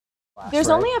glass. There's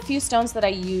right? only a few stones that I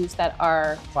use that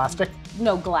are Plastic?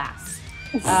 no glass.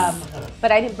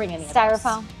 But I didn't bring any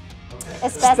Styrofoam.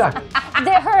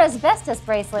 Of Her asbestos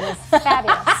bracelet is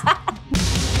fabulous.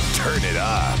 Turn it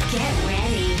up. Get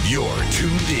ready. You're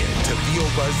tuned in to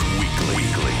VeoBuzz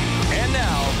Weekly. And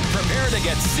now, prepare to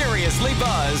get seriously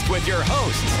buzzed with your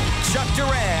hosts, Chuck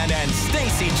Duran and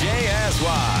Stacey J.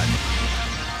 Aswad.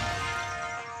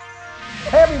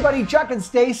 Hey everybody, Chuck and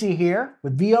Stacey here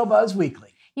with VeoBuzz Weekly.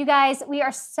 You guys, we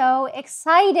are so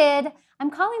excited. I'm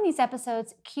calling these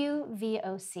episodes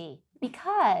QVOC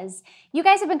because you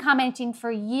guys have been commenting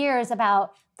for years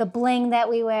about the bling that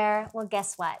we wear. Well,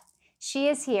 guess what? She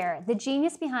is here, the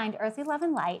genius behind Earthly Love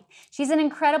and Light. She's an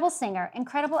incredible singer,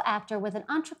 incredible actor with an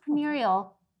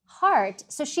entrepreneurial heart.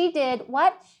 So she did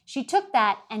what? She took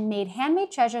that and made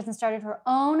handmade treasures and started her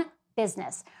own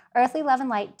business.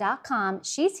 earthlyloveandlight.com.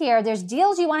 She's here. There's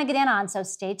deals you want to get in on, so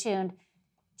stay tuned.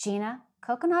 Gina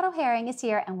Coconato-Hering is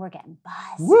here, and we're getting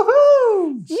buzzed.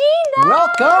 Woohoo! Gina!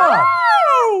 Welcome!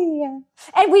 Hi!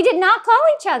 And we did not call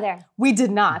each other. We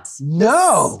did not.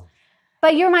 No!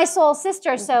 But you're my soul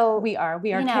sister, so... We are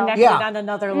you know. connected Yeah. on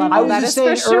another level. I was That just is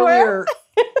for saying sure. earlier.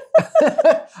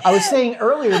 I was saying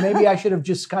earlier, maybe I should have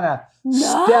just kind of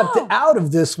stepped out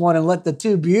of this one and let the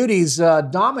two beauties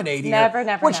dominate here. Never, which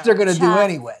never. they're going to do Chuck,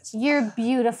 anyways. Your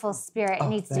beautiful spirit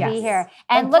needs to thanks. be here.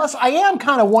 And look, plus, I am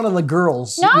kind of one of the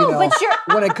girls. No, you know, but you're-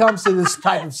 when it comes to this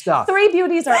type of stuff. Three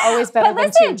beauties are always better but than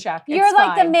listen, two, Chuck. you're It's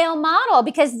like the fine. male model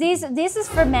because this is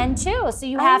for men too. So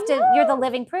you have to, you're the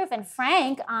living proof. And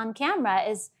Frank on camera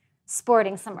is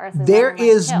sporting some Earthly There Love and Light,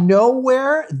 is too.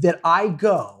 nowhere that I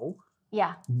go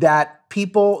Yeah, that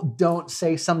people don't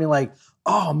say something like,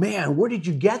 "Oh man, where did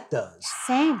you get those?"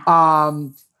 same.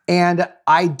 And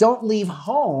I don't leave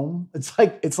home. It's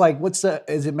like is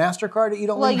it MasterCard that you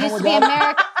don't Well, it leave used home to be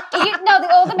without?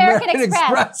 the old American Express.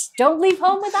 Express. Don't leave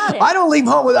home without it. I don't leave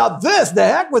home without this. The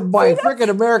heck with my freaking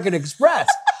American Express.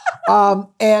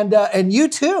 And you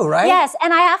too, right? Yes,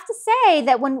 and I have to say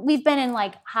that when we've been in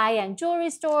like high-end jewelry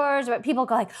stores, where people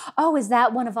go like, "Oh, is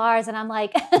that one of ours?" And I'm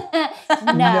like,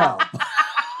 "No,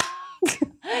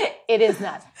 It is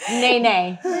not. Nay,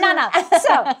 nay. no."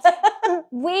 So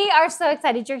we are so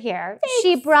excited you're here.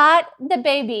 She brought the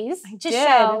babies to did.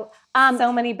 show.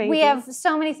 So many babies. We have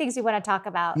so many things we want to talk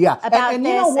about. Yeah, about and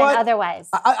this you know what? and otherwise.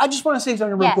 I just want to say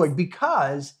something real Yes. quick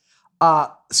because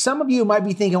some of you might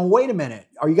be thinking, wait a minute,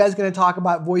 are you guys going to talk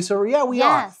about voiceover? Yeah, we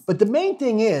are. Yes. But the main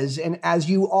thing is, and as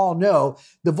you all know,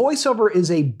 the voiceover is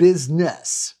a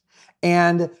business.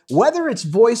 And whether it's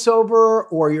voiceover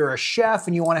or you're a chef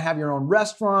and you want to have your own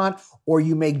restaurant or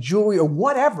you make jewelry or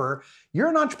whatever, you're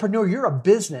an entrepreneur, you're a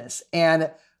business. And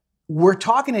we're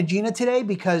talking to Gina today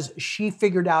because she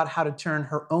figured out how to turn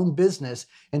her own business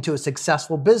into a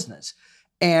successful business.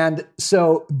 And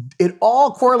so it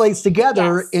all correlates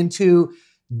together Yes. into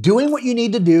doing what you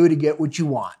need to do to get what you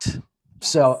want.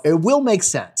 So it will make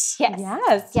sense. Yes.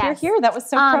 Yes, you're Yes. here. That was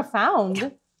so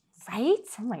profound. Right?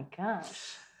 Oh my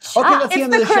gosh. Okay, that's the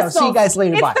end of the show. See you guys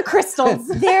later. It's Bye. the crystals.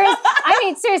 There's, I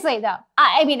mean, seriously though,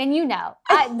 I mean, and you know,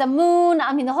 the moon,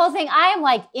 I mean, the whole thing, I am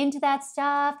like into that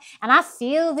stuff and I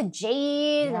feel the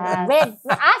jade and the red,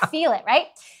 I feel it, right?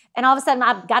 And all of a sudden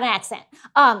I've got an accent.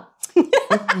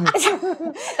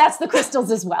 That's the crystals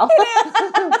as well.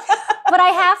 But I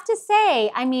have to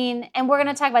say, I mean, and we're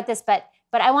going to talk about this, but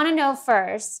I want to know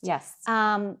first, Yes.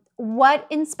 what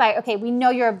inspired, okay, we know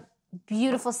you're a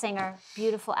beautiful singer,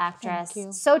 beautiful actress, Thank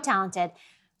you. so talented,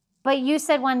 but you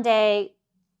said one day,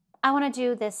 I want to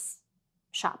do this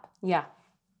shop. Yeah.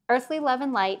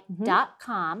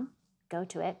 earthlyloveandlight.com. Go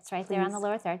to it. It's right there on the Please.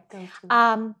 lower third. Go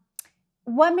to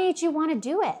What made you want to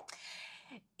do it?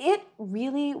 It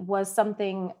really was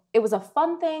something, it was a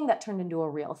fun thing that turned into a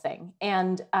real thing.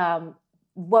 And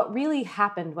what really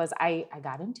happened was I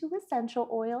got into essential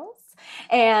oils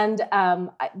and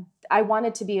I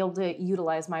wanted to be able to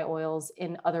utilize my oils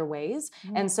in other ways.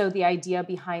 Mm-hmm. And so the idea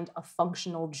behind a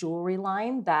functional jewelry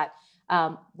line that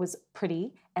was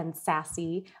pretty and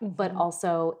sassy, but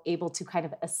also able to kind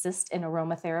of assist in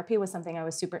aromatherapy was something I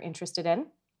was super interested in.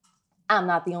 I'm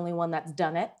not the only one that's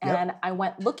done it. Yep. And I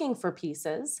went looking for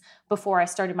pieces before I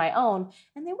started my own,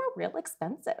 and they were real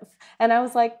expensive. And I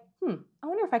was like, I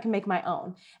wonder if I can make my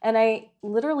own. And I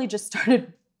literally just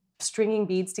started stringing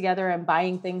beads together and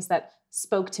buying things that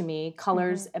spoke to me,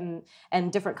 colors and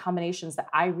different combinations that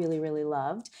I really, really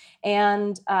loved.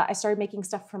 And I started making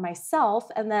stuff for myself.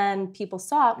 And then people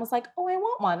saw it and was like, oh, I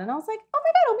want one. And I was like, oh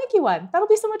my God, I'll make you one. That'll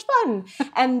be so much fun.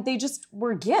 And they just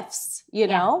were gifts, you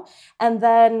know? And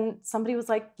then somebody was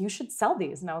like, you should sell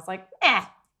these. And I was like,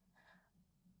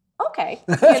 okay,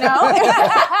 let's do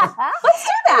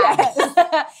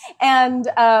that. And,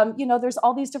 there's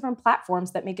all these different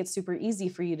platforms that make it super easy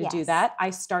for you to do that. I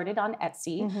started on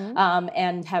Etsy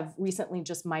and have recently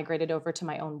just migrated over to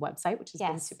my own website, which has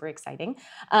been super exciting.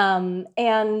 And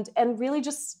really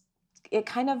just, it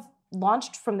kind of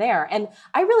launched from there. And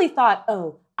I really thought,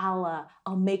 I'll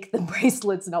make the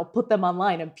bracelets and I'll put them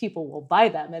online and people will buy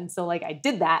them. And so I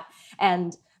did that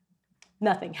and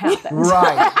nothing happened.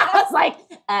 Right. I was like,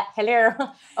 hello.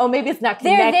 Oh, maybe it's not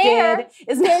connected.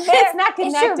 It's not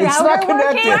connected. It's not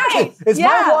connected. Right. Is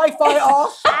my Wi-Fi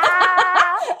off?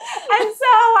 And so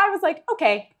I was like,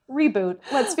 okay, reboot.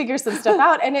 Let's figure some stuff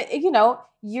out. And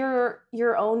you're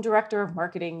your own director of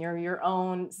marketing. You're your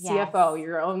own CFO.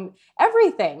 Your own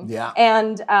everything. Yeah.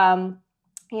 And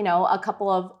a couple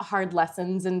of hard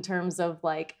lessons in terms of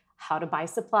how to buy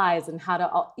supplies and how to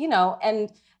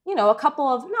a couple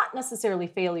of not necessarily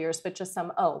failures, but just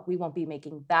some, we won't be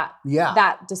making that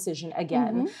decision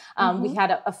again. We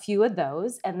had a few of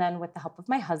those. And then with the help of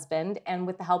my husband and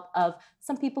with the help of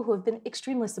some people who have been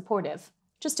extremely supportive,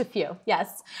 just a few,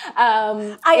 yes.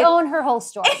 I own her whole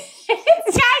story.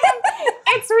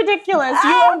 It's ridiculous.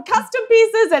 You own custom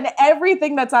pieces and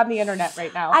everything that's on the internet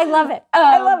right now. I love it.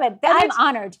 I love it. I'm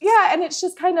honored. Yeah, and it's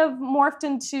just kind of morphed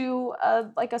into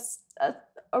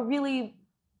a really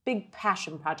big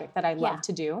passion project that I love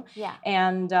to do. Yeah.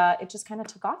 And it just kind of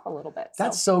took off a little bit.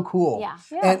 That's so cool. Yeah.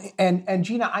 And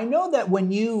Gina, I know that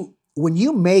when you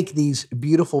make these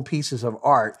beautiful pieces of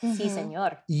art, sí,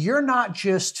 señor, you're not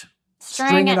just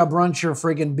stringing a bunch of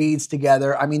friggin' beads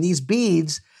together. I mean, these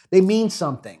beads, they mean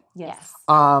something. Yes.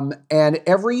 And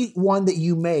every one that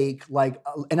you make,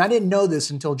 and I didn't know this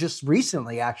until just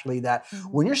recently, actually, that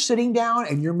when you're sitting down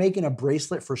and you're making a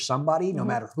bracelet for somebody, no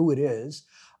matter who it is,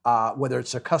 whether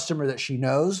it's a customer that she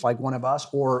knows, like one of us,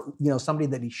 or somebody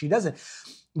that she doesn't,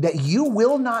 that you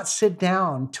will not sit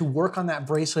down to work on that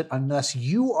bracelet unless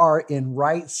you are in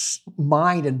right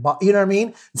mind and body. You know what I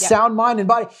mean? Yeah. Sound mind and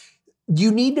body.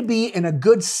 You need to be in a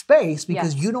good space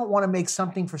because you don't want to make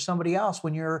something for somebody else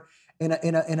when you're in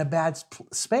a bad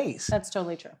space. That's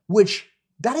totally true.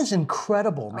 That is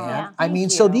incredible, man. Yeah, I mean,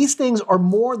 so these things are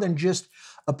more than just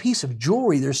a piece of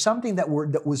jewelry. There's something that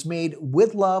was made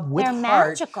with love, with They're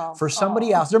heart magical. for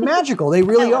somebody else. They're magical. They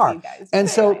really are. You guys. And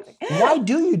so why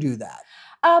do you do that?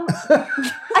 A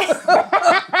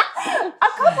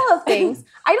couple of things.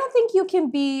 I don't think you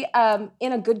can be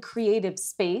in a good creative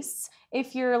space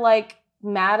if you're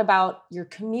mad about your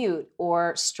commute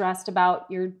or stressed about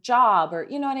your job or,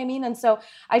 you know what I mean? And so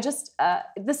I just,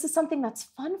 this is something that's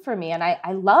fun for me. And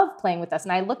I love playing with this.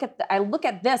 And I look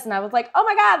at this and I was like, oh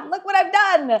my God, look what I've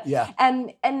done. Yeah.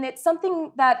 And it's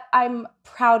something that I'm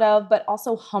proud of, but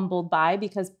also humbled by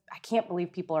because I can't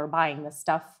believe people are buying this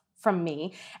stuff from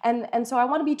me. And so I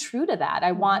want to be true to that.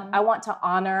 I want to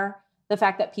honor the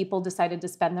fact that people decided to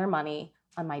spend their money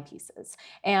on my pieces.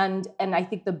 And I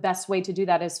think the best way to do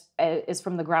that is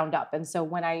from the ground up. And so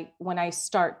when I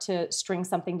start to string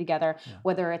something together,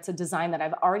 whether it's a design that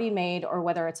I've already made or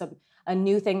whether it's a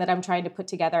new thing that I'm trying to put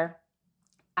together,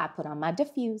 I put on my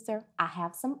diffuser, I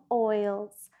have some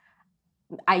oils.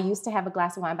 I used to have a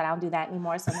glass of wine, but I don't do that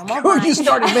anymore, so no more wine. You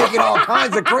started making all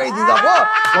kinds of crazy stuff.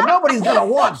 Well, nobody's gonna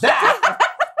want that.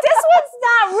 This one's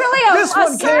not really This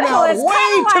one came out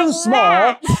way too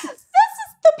small.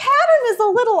 The pattern is a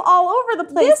little all over the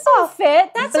place. This will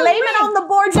fit. That's Blame it on the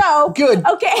Bordeaux. Good.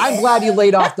 Okay. I'm glad you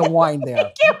laid off the wine there.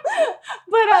 Thank you.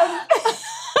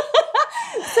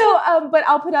 But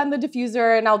I'll put on the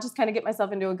diffuser and I'll just kind of get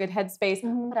myself into a good headspace.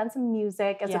 Put on some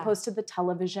music as opposed to the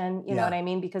television. You know what I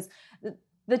mean? Because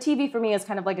the TV for me is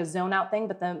kind of like a zone out thing,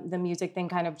 but the music thing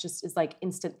kind of just is like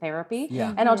instant therapy.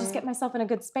 Yeah. And I'll just get myself in a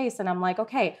good space and I'm like,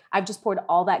 okay, I've just poured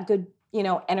all that good,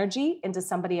 energy into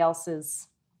somebody else's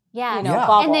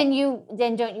bubble. And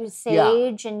then don't you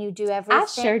sage and you do everything? I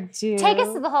sure do. Take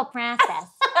us through the whole process.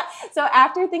 So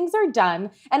after things are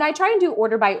done, and I try and do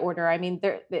order by order. I mean,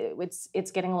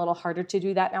 it's getting a little harder to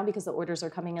do that now because the orders are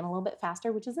coming in a little bit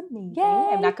faster, which is amazing. Yay.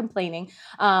 I'm not complaining.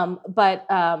 But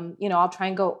I'll try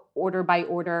and go order by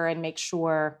order and make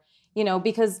sure,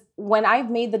 because when I've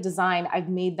made the design, I've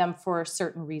made them for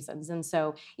certain reasons. And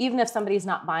so even if somebody's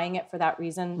not buying it for that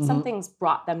reason, something's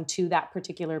brought them to that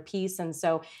particular piece. And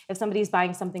so if somebody's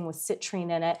buying something with citrine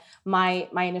in it, my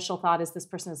initial thought is this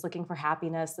person is looking for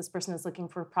happiness, this person is looking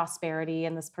for prosperity,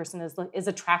 and this person is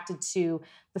attracted to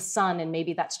the sun, and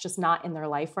maybe that's just not in their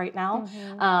life right now.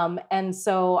 And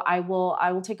so I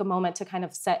will take a moment to kind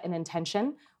of set an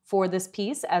intention for this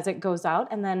piece as it goes out.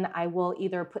 And then I will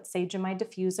either put sage in my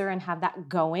diffuser and have that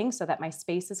going so that my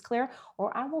space is clear,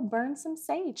 or I will burn some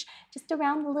sage just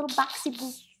around the little boxy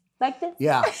like this.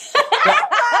 Yeah.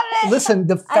 Listen,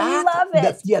 the fact, I love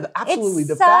it. Absolutely. It's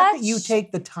The fact that such- you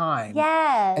take the time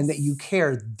Yes. and that you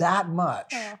care that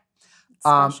much. Yeah.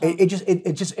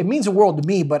 It means the world to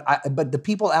me, but the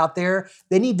people out there,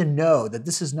 they need to know that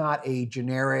this is not a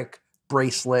generic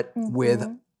bracelet with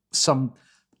some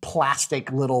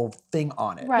plastic little thing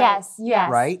on it. Right.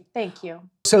 Yes. Right? Thank you.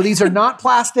 So these are not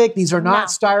plastic, these are not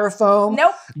styrofoam.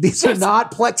 Nope. These are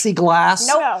not plexiglass.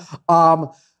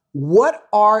 Nope. What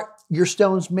are your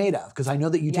stones made of? Because I know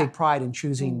that you take pride in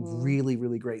choosing really,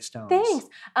 really great stones. Thanks.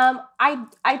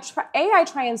 I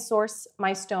try and source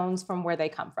my stones from where they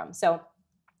come from. So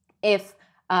if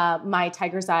my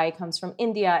tiger's eye comes from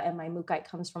India and my mookaite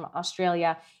comes from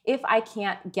Australia, if I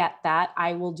can't get that,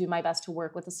 I will do my best to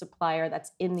work with a supplier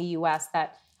that's in the US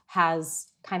that has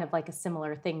kind of like a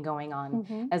similar thing going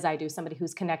on as I do, somebody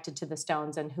who's connected to the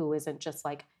stones and who isn't just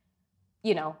like,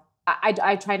 you know,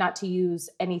 I try not to use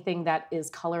anything that is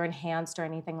color enhanced or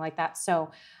anything like that.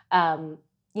 So,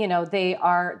 you know,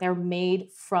 they're made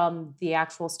from the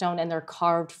actual stone and they're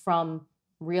carved from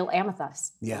real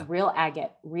amethyst, real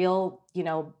agate, real, you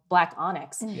know, black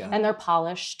onyx, and they're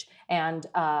polished and,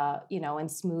 you know, and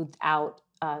smoothed out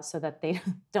so that they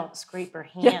don't scrape your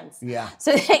hands.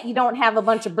 So that you don't have a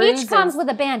bunch of bruises. Each comes with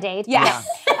a Band-Aid.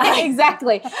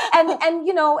 Exactly. And,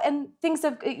 you know, and things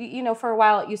have, you know, for a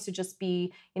while it used to just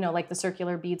be, you know, like the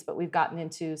circular beads, but we've gotten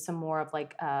into some more of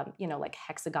like, you know, like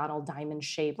hexagonal diamond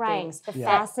shaped things. The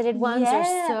faceted ones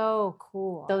are so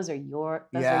cool. Those are your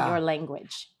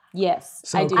language. Yes,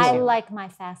 So I do. I Too. like my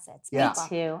facets. Me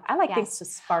too. I like things to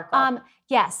sparkle.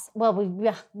 Yes. Well,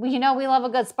 we you know we love a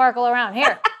good sparkle around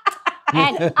here.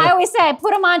 And I always say I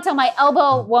put them on till my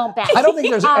elbow won't bend. I don't think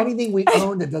there's anything we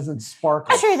own that doesn't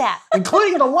sparkle. True that.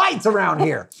 Including the lights around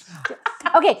here.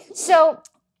 Okay, so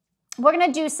we're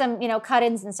gonna do some, you know,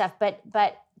 cut-ins and stuff, but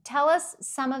tell us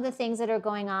some of the things that are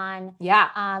going on.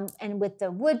 And with the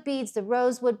wood beads, the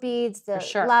rosewood beads, the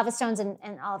lava stones, and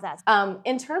all of that.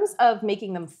 In terms of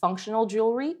making them functional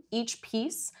jewelry, each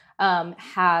piece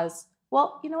has,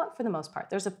 well, you know what, for the most part,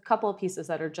 there's a couple of pieces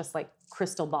that are just like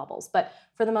crystal baubles, but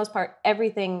for the most part,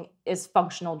 everything is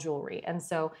functional jewelry. And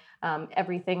so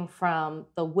everything from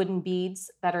the wooden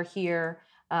beads that are here,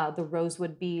 the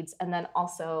rosewood beads, and then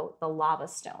also the lava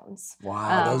stones.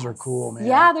 Wow, those are cool, man.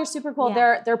 Yeah, they're super cool.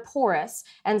 They're porous.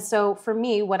 And so for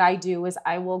me, what I do is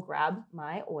I will grab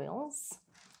my oils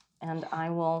and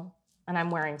and I'm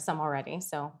wearing some already.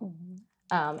 So,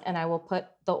 and I will put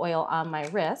the oil on my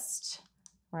wrist,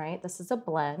 right? This is a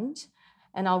blend.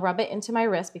 And I'll rub it into my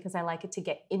wrist because I like it to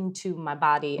get into my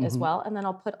body as well. And then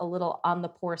I'll put a little on the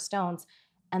porous stones.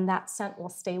 And that scent will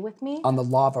stay with me. On the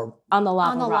lava. On the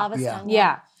lava rock. stone.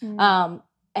 Yeah.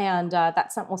 And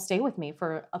that scent will stay with me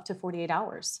for up to 48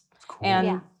 hours. That's cool.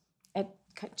 And it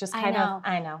just kind of,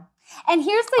 I know. And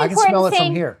here's the I important can smell it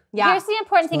thing. From here. Here's the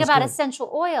important thing about good. essential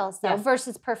oils, though,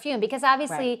 versus perfume, because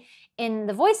obviously in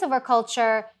the voiceover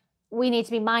culture, we need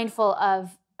to be mindful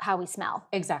of how we smell.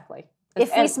 Exactly.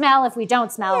 If we smell, if we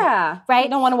don't smell. Right? You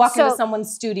don't want to walk into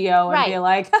someone's studio and be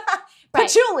like,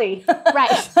 patchouli.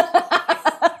 Right.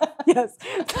 Yes,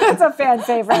 that's a fan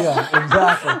favorite. Yeah,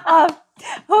 exactly.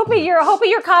 Hoping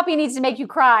your copy needs to make you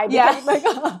cry.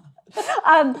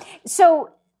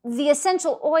 So the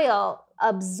essential oil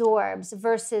absorbs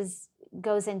versus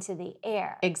goes into the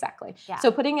air. Exactly. Yeah.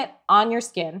 So putting it on your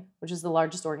skin, which is the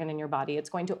largest organ in your body, it's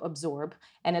going to absorb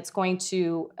and it's going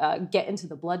to get into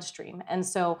the bloodstream. And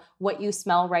so what you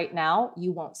smell right now,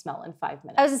 you won't smell in 5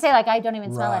 minutes. I was gonna say, like, I don't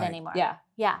even smell it anymore. Yeah.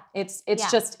 Yeah. It's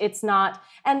just, it's not,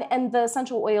 and the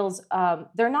essential oils,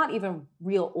 they're not even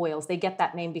real oils. They get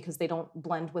that name because they don't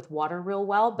blend with water real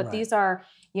well, but these are,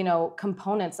 you know,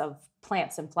 components of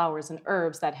plants and flowers and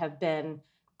herbs that have been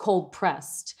cold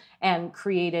pressed and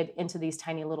created into these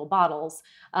tiny little bottles.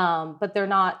 But they're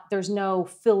not, there's no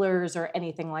fillers or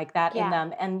anything like that in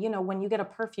them. And, you know, when you get a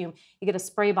perfume, you get a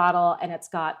spray bottle and it's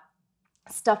got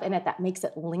stuff in it that makes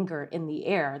it linger in the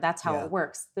air. That's how it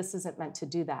works. This isn't meant to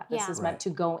do that. This is meant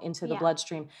to go into the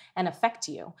bloodstream and affect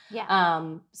you.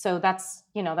 So that's,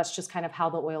 you know, that's just kind of how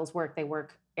the oils work. They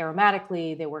work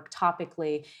aromatically, they work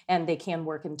topically, and they can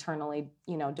work internally,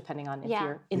 you know, depending on if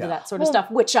you're into that sort of stuff,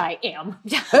 which I am.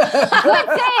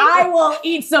 I will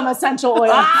eat some essential oil.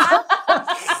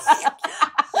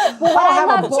 I'll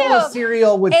have a bowl of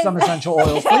cereal with some essential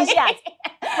oils, please. Yes.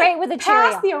 Right, with a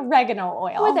Cheerio. Pass the oregano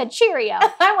oil. With a Cheerio.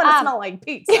 I want to smell like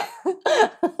pizza.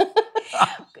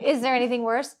 Is there anything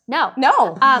worse? No.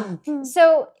 No.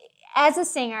 So as a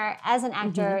singer, as an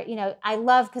actor, you know, I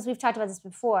love, because we've talked about this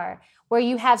before, where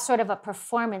you have sort of a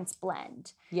performance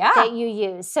blend that you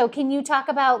use. So can you talk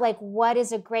about, like, what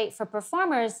is great for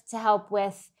performers to help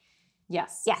with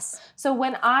Yes. Yes. So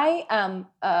when I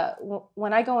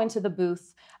go into the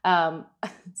booth,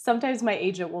 sometimes my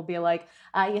agent will be like,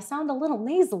 "You sound a little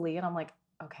nasally," and I'm like,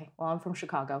 "Okay, well, I'm from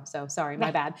Chicago, so sorry,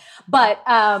 my bad." But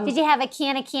Did you have a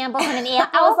can of Campbell's and an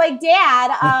apple? I was like,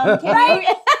 "Dad, can you?"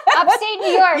 Upstate New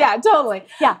York. Yeah, totally.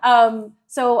 Yeah.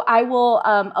 So I will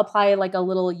apply like a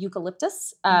little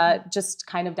eucalyptus, just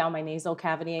kind of down my nasal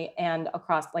cavity and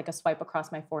across, like a swipe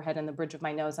across my forehead and the bridge of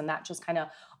my nose. And that just kind of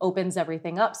opens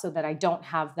everything up so that I don't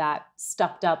have that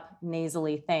stuffed up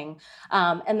nasally thing.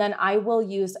 And then I will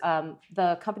use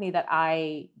the company that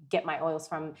I get my oils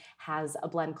from has a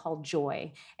blend called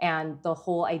Joy. And the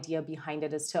whole idea behind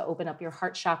it is to open up your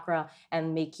heart chakra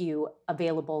and make you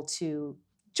available to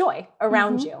joy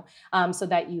around you, so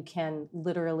that you can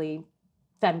literally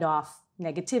fend off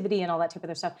negativity and all that type of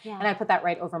other stuff. Yeah. And I put that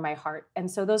right over my heart. And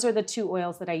so those are the 2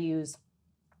 oils that I use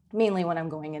mainly when I'm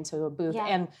going into a booth. Yeah.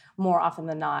 And more often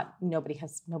than not, nobody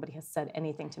has said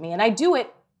anything to me. And I do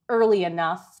it early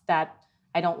enough that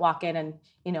I don't walk in and,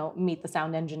 meet the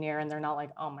sound engineer and they're not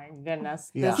like, "Oh my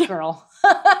goodness, this girl."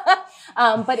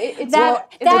 But it's That-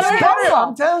 It's better.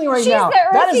 I'm telling you right She's now, the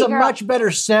that is earthy a girl. much better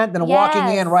scent than walking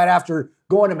in Yes. right after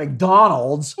going to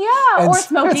McDonald's. Yeah, and or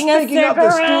smoking a sticking up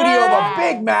the studio of a cigarette.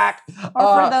 Big Mac.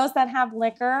 Or for those that have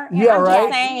liquor. yeah, I'm right.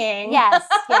 just saying. Yes.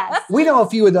 Yes. We know a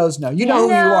few of those now. You know who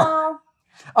you are.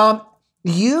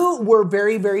 You were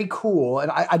very, very cool.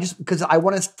 And I just, because I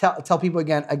want to tell people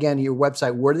again, your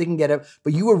website, where they can get it.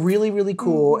 But you were really, really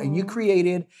cool. And you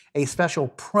created a special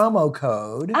promo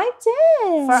code. I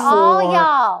did. For all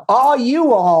y'all. All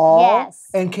you all. Yes.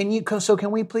 And can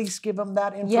we please give them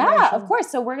that information? Yeah, of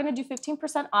course. So we're going to do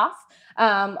 15% off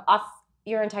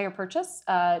your entire purchase.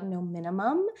 No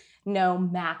minimum, no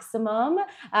maximum.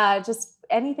 Just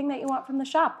anything that you want from the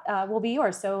shop will be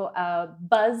yours. So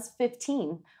Buzz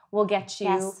 15 will get you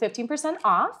 15%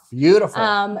 off. Beautiful.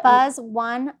 Buzz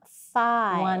 15.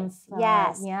 15.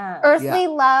 Yes. Yeah.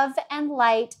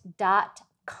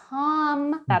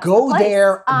 earthlyloveandlight.com. That's Go the place.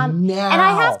 there now. And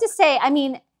I have to say, I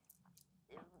mean,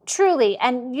 truly,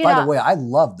 and By the way, I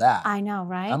love that. I know,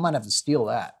 right? I might have to steal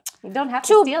that. You don't have to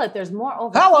Too- steal it. There's more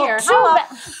over Hello. here. Too Hello. ba-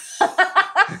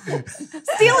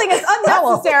 Stealing is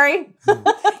unnecessary.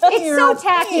 It's so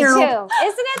tacky too, isn't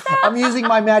it though? I'm using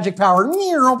my magic power.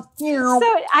 So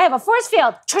I have a force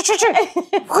field.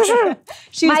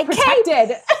 She's My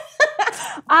protected.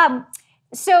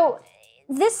 So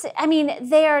this, I mean,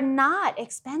 they are not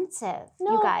expensive,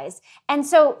 you guys. And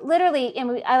so literally,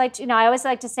 and I like to, I always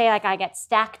like to say, like, I get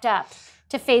stacked up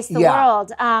to face the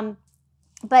world.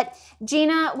 But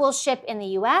Gina will ship in the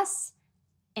US,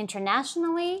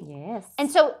 internationally. Yes. And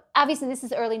so obviously this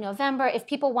is early November. If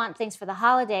people want things for the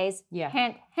holidays,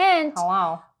 hint,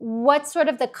 Hello. what's sort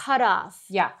of the cutoff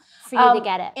Yeah. for you to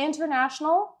get it?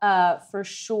 International, for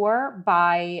sure,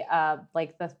 by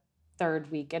like the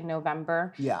 3rd week in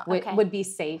November would be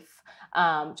safe.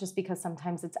 Just because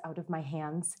sometimes it's out of my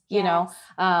hands, you know,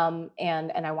 and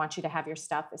I want you to have your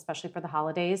stuff, especially for the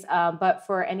holidays. But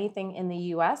for anything in the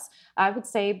US, I would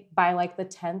say by like the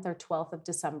 10th or 12th of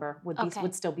December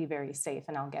would still be very safe,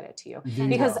 and I'll get it to you.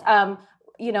 Because, I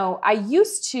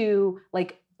used to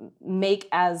like make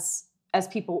as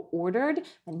people ordered,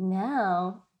 but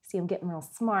now, see, I'm getting real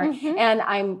smart, and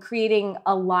I'm creating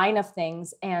a line of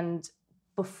things and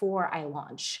before I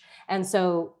launch. And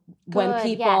so when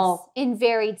people in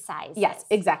varied sizes. Yes,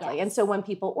 exactly. And so when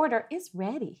people order, it's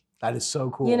ready. That is so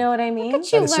cool. You know what I mean? Look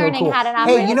at you learning how to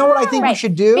operate. Hey, you know what I think we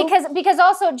should do? Because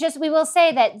also just we will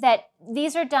say that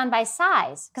these are done by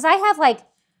size. Because I have like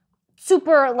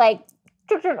super like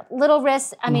little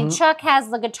wrists. I mean, Chuck has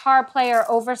the guitar player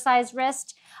oversized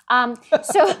wrist.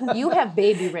 So you have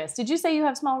baby wrists. Did you say you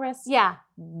have small wrists? Yeah.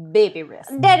 Baby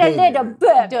wrists.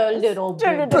 The little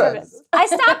wrists. I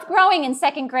stopped growing in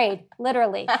 2nd grade,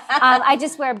 literally. I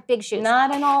just wear big shoes.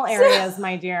 Not in all areas,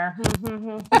 my dear.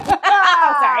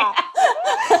 Sorry.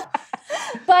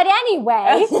 But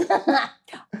anyway,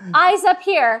 eyes up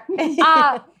here.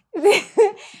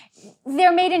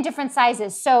 They're made in different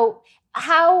sizes. So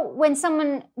when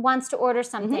someone wants to order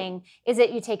something, is it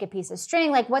you take a piece of string?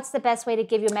 Like, what's the best way to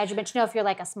give you a measurement to know if you're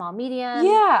like a small, medium?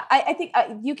 Yeah, I think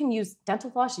you can use dental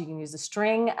floss, you can use a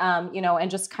string,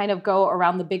 and just kind of go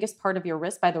around the biggest part of your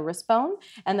wrist by the wrist bone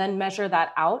and then measure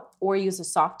that out, or use a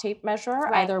soft tape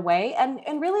measure, either way. And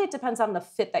really it depends on the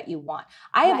fit that you want.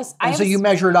 So you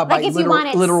measure it up by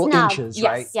literal inches,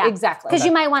 right? Yes, exactly. Because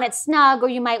you might want it snug or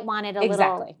you might want it a little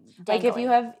dangly. Like if you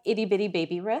have itty bitty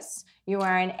baby wrists, you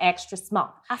are an extra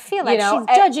small. I feel like she's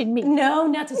judging me. No,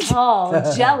 not at all.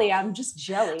 Jelly. I'm just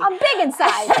jelly. I'm big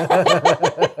inside.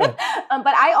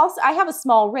 But I I have a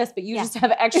small wrist, but you just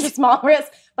have extra small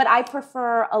wrist. But I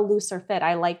prefer a looser fit.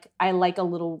 I like a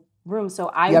little room, so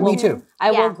I will. Me too.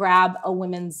 I will grab a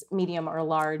women's medium or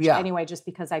large anyway, just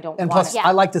because I don't and want plus, it.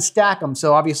 I like to stack them,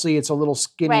 so obviously it's a little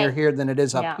skinnier here than it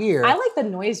is up here. I like the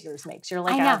noise yours makes. You're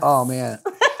like, I know. Oh man.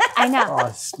 I know.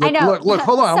 Oh, I know. Look,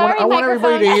 hold on. Sorry, I want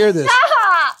everybody to hear this.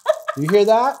 Stop! You hear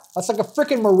that? That's like a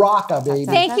freaking maraca, baby.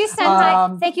 Thank you,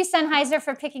 Thank you, Sennheiser,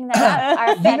 for picking that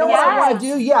up. You know what I want to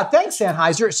do? Yeah, thanks,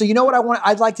 Sennheiser. So you know what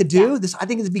I'd like to do? This, I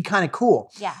think it'd be kind of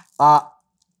cool. Yeah.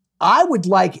 I would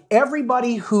like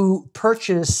everybody who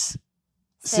purchases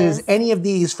any of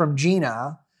these from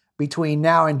Gina between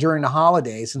now and during the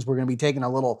holidays, since we're going to be taking a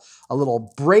little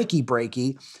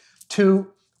breaky, to,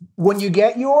 when you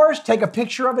get yours, take a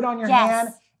picture of it on your hand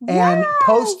and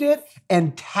post it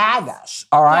and tag us,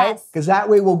 all right? Because that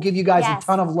way we'll give you guys a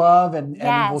ton of love and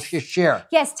we'll just share.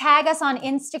 Yes, tag us on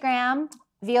Instagram,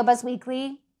 VOBuzz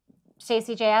Weekly,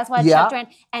 Stacey J, Aswad, Chuck Duran,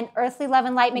 and Earthly Love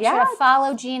and Light. Make sure to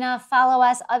follow Gina, follow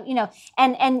us,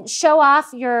 and show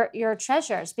off your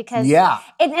treasures, because and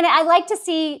I like to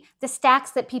see the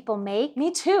stacks that people make. Me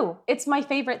too. It's my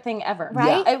favorite thing ever.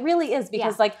 Right? It really is,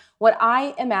 because like what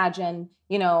I imagine,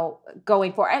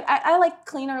 going for, I like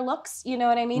cleaner looks, you know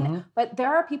what I mean? Mm-hmm. But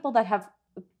there are people that have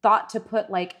thought to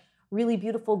put like really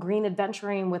beautiful green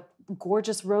aventurine with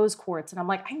gorgeous rose quartz, and I'm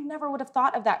like, I never would have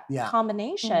thought of that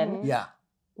combination. Mm-hmm. Yeah.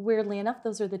 Weirdly enough,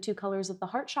 those are the two colors of the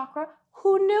heart chakra.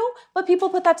 Who knew? But people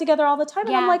put that together all the time.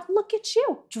 And I'm like, look at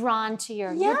you. Drawn to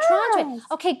you're drawn to it.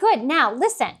 Okay, good. Now,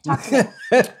 listen. Talk to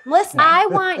me. Listen. I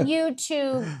want you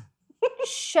to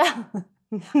show...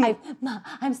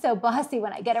 I'm so bossy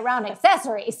when I get around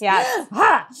accessories. Yes.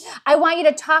 I want you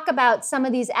to talk about some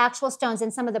of these actual stones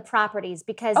and some of the properties,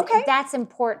 because that's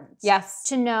important. Yes.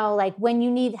 To know, like, when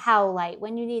you need howlite,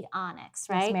 when you need onyx,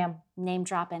 right? Yes, ma'am. Name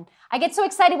dropping. I get so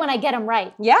excited when I get them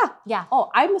right. Yeah. Yeah. Oh,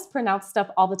 I mispronounce stuff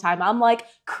all the time. I'm like,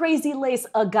 crazy lace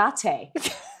agate.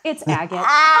 It's agate.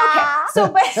 Okay. So,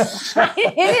 but I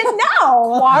didn't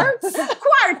know.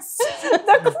 Quartz.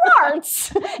 The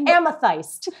quartz.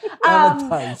 Amethyst.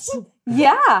 Amethyst.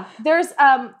 Yeah. There's,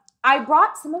 I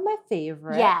brought some of my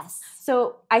favorites. Yes.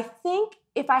 So I think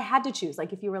if I had to choose,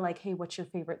 like if you were like, hey, what's your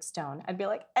favorite stone? I'd be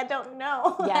like, I don't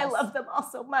know. Yes. I love them all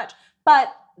so much.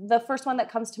 But the first one that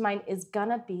comes to mind is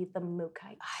gonna be the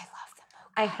mookaite. I love the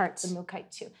mookaite. I heart the mookaite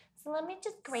too. So let me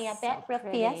just grab it real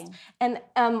fast. And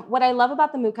what I love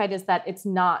about the mookaite is that it's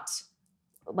not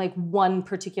like one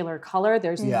particular color.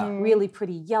 There's really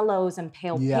pretty yellows and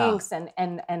pale pinks and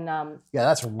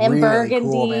that's and really burgundies.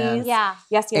 cool, man. Yeah.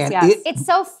 Yes. It's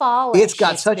so fallish. It's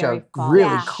got such a really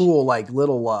Yeah. cool, like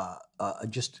little,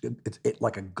 it's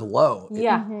like a glow.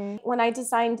 Yeah. When I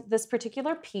designed this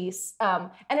particular piece,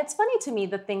 and it's funny to me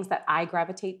the things that I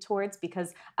gravitate towards,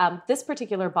 because this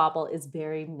particular bauble is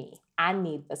very me. I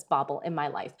need this bauble in my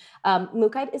life.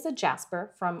 Mookaite is a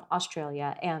jasper from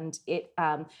Australia, and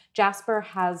jasper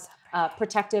has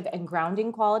protective and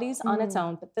grounding qualities on its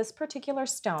own, but this particular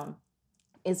stone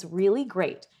is really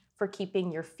great for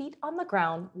keeping your feet on the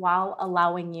ground while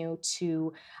allowing you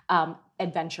to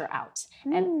adventure out.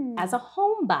 And as a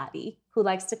homebody who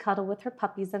likes to cuddle with her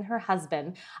puppies and her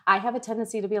husband, I have a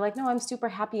tendency to be like, no, I'm super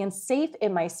happy and safe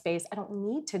in my space. I don't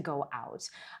need to go out.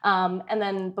 And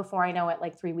then before I know it,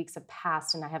 like 3 weeks have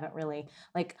passed and I haven't really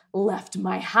like left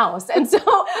my house. And so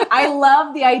I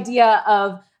love the idea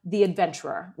of the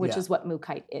adventurer, which is what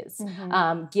mookaite is,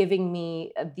 giving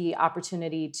me the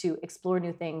opportunity to explore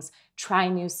new things, try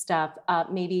new stuff,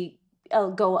 maybe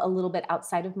go a little bit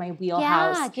outside of my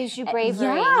wheelhouse. Yeah, it gives you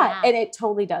bravery. Yeah, and it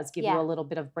totally does give you a little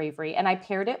bit of bravery. And I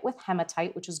paired it with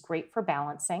hematite, which is great for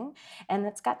balancing. And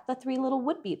it's got the 3 little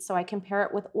wood beads, so I can pair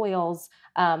it with oils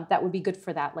that would be good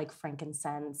for that, like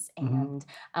frankincense. And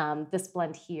this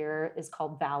blend here is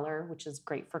called Valor, which is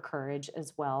great for courage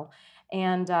as well.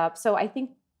 And so I think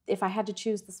if I had to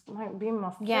choose, this might be my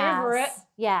favorite.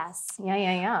 Yes.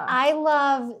 Yeah. I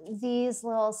love these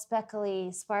little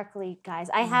speckly, sparkly guys.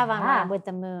 I have on mine with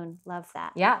the moon. Love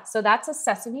that. Yeah, so that's a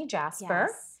sesame jasper.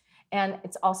 Yes. And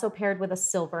it's also paired with a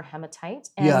silver hematite.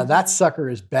 And that sucker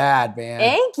is bad, man.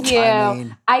 Thank you. I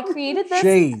mean, I created this.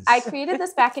 jeez. I created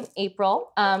this back in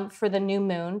April for the new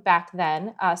moon back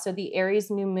then. So the Aries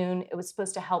new moon, it was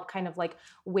supposed to help kind of like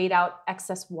wait out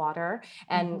excess water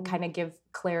and kind of give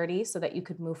clarity so that you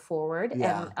could move forward.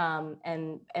 Yeah.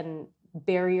 And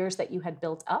barriers that you had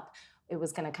built up, it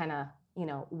was going to kind of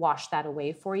wash that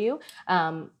away for you.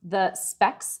 The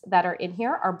specks that are in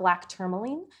here are black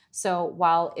tourmaline. So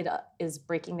while it is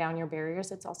breaking down your barriers,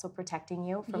 it's also protecting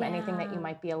you from anything that you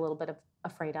might be a little bit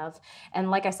afraid of. And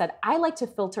like I said, I like to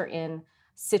filter in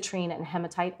citrine and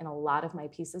hematite in a lot of my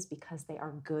pieces because they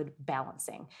are good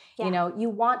balancing. Yeah. You know, you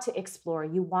want to explore,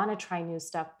 you want to try new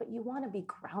stuff, but you want to be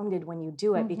grounded when you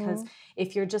do it, because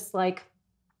if you're just like,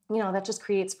 you know, that just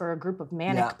creates for a group of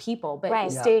manic people, but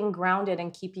staying grounded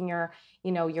and keeping your,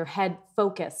 you know, your head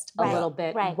focused a little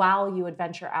bit while you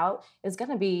adventure out is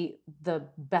going to be the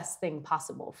best thing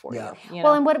possible for you. You know?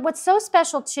 Well, and what's so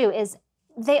special too is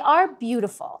they are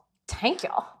beautiful. Thank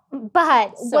y'all.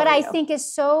 But what I think is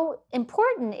so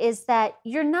important is that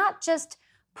you're not just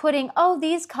putting, oh,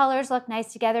 these colors look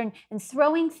nice together and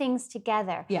throwing things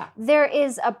together. Yeah. There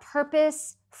is a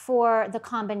purpose for the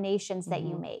combinations that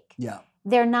you make. Yeah.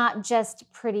 They're not just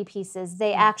pretty pieces.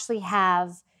 They actually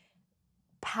have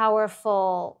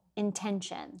powerful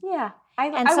intention. Yeah.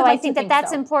 So I think that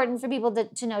that's important for people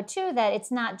to know too, that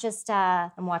it's not just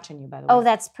I'm watching you, by the way. oh,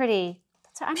 that's pretty.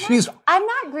 I'm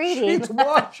not greedy. She's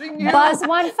watching you. Buzz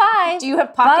 1-5. Do you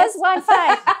have pockets? Buzz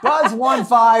 1-5. Buzz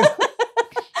 1-5.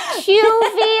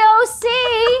 QVOC.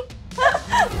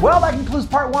 Well, that concludes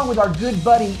part 1 with our good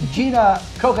buddy Gina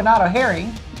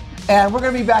Coconato-Hering. And we're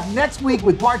going to be back next week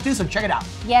with part 2, so check it out.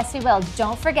 Yes, we will.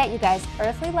 Don't forget, you guys,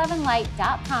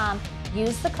 earthlyloveandlight.com.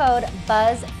 Use the code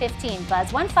BUZZ15,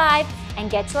 Buzz15,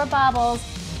 and get your baubles.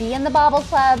 Be in the Bauble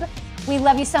Club. We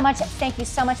love you so much. Thank you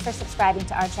so much for subscribing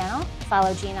to our channel.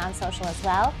 Follow Gina on social as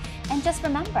well. And just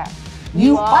remember,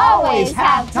 You always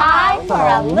have time for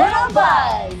a little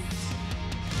buzz.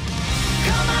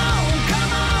 Come on,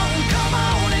 come on, come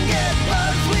on and get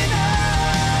buzzed with us.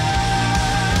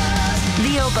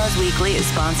 VO Buzz Weekly is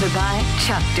sponsored by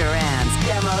Chuck Duran's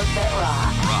Demos That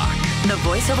Rock. The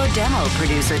voiceover demo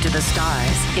producer to the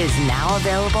stars is now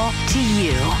available to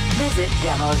you. Visit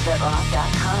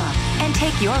demosthatrock.com and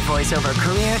take your voiceover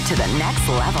career to the next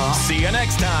level. See you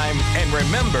next time. And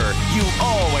remember, you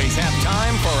always have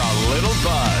time for a little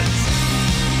buzz.